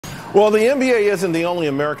Well, the NBA isn't the only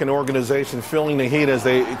American organization feeling the heat as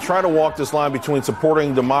they try to walk this line between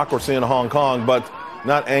supporting democracy in Hong Kong but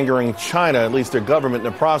not angering China, at least their government,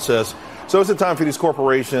 in the process. So it's a time for these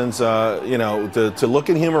corporations, to look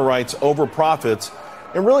at human rights over profits.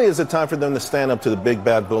 And really is a time for them to stand up to the big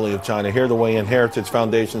bad bully of China. Here to weigh in, Heritage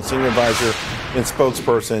Foundation Senior Advisor and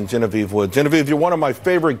Spokesperson Genevieve Wood. Genevieve, you're one of my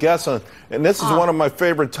favorite guests, and this is one of my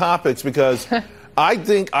favorite topics because I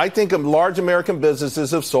think large American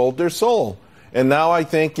businesses have sold their soul. And now I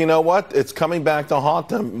think, you know what, it's coming back to haunt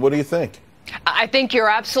them. What do you think? I think you're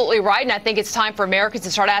absolutely right, and I think it's time for Americans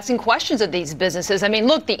to start asking questions of these businesses. I mean,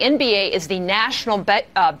 look, the NBA is the National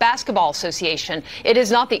Basketball Association. It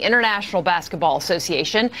is not the International Basketball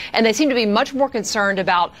Association, and they seem to be much more concerned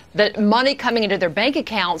about the money coming into their bank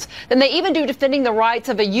accounts than they even do defending the rights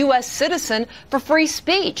of a U.S. citizen for free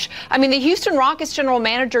speech. I mean, the Houston Rockets general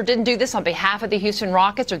manager didn't do this on behalf of the Houston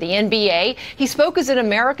Rockets or the NBA. He spoke as an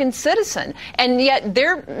American citizen, and yet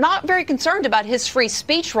they're not very concerned about his free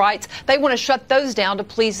speech rights. They want to shut those down to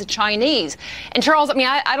please the Chinese. And Charles, I mean,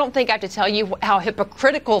 I don't think I have to tell you how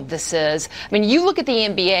hypocritical this is. I mean, you look at the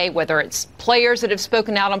NBA, whether it's players that have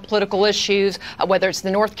spoken out on political issues, whether it's the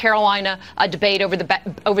North Carolina debate over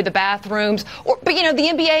the bathrooms, but you know, the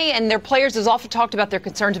NBA and their players has often talked about their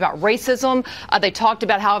concerns about racism. They talked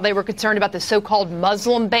about how they were concerned about the so-called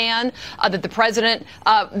Muslim ban that the president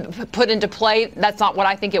put into play. That's not what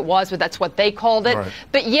I think it was, but that's what they called it. Right.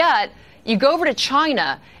 But yet, you go over to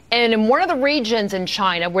China, and in one of the regions in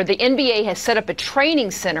China where the NBA has set up a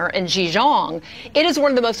training center in Zhejiang, it is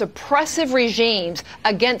one of the most oppressive regimes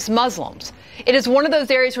against Muslims. It is one of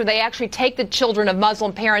those areas where they actually take the children of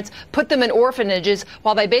Muslim parents, put them in orphanages,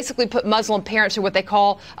 while they basically put Muslim parents in what they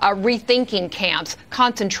call rethinking camps.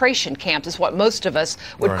 Concentration camps is what most of us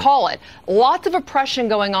would call it. Lots of oppression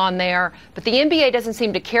going on there, but the NBA doesn't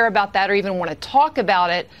seem to care about that or even want to talk about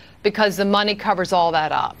it because the money covers all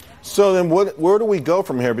that up. So then where do we go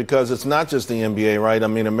from here? Because it's not just the NBA, right? I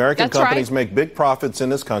mean, American companies make big profits in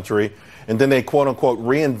this country, and then they, quote unquote,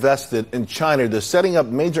 reinvest it in China. They're setting up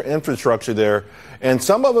major infrastructure there, and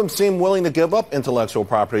some of them seem willing to give up intellectual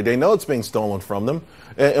property. They know it's being stolen from them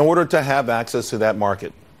in order to have access to that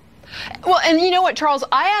market. Well, and you know what, Charles,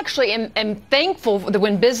 I actually am thankful that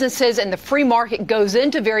when businesses and the free market goes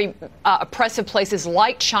into very oppressive places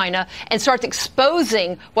like China and starts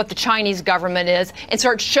exposing what the Chinese government is and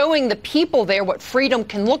starts showing the people there what freedom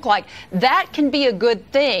can look like, that can be a good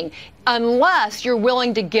thing. Unless you're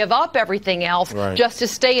willing to give up everything else just to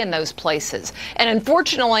stay in those places. And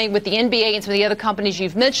unfortunately, with the NBA and some of the other companies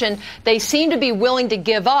you've mentioned, they seem to be willing to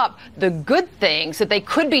give up the good things that they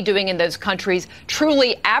could be doing in those countries,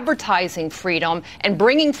 truly advertising freedom and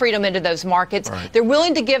bringing freedom into those markets. They're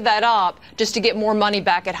willing to give that up just to get more money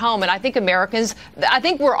back at home. And I think Americans, I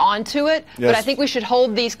think we're on to it, but I think we should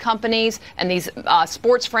hold these companies and these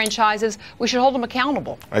sports franchises, we should hold them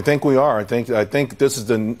accountable. I think we are. I think this is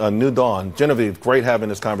a new dawn. Genevieve, great having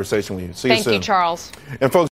this conversation with you. See you soon. Thank you, Charles. And folks,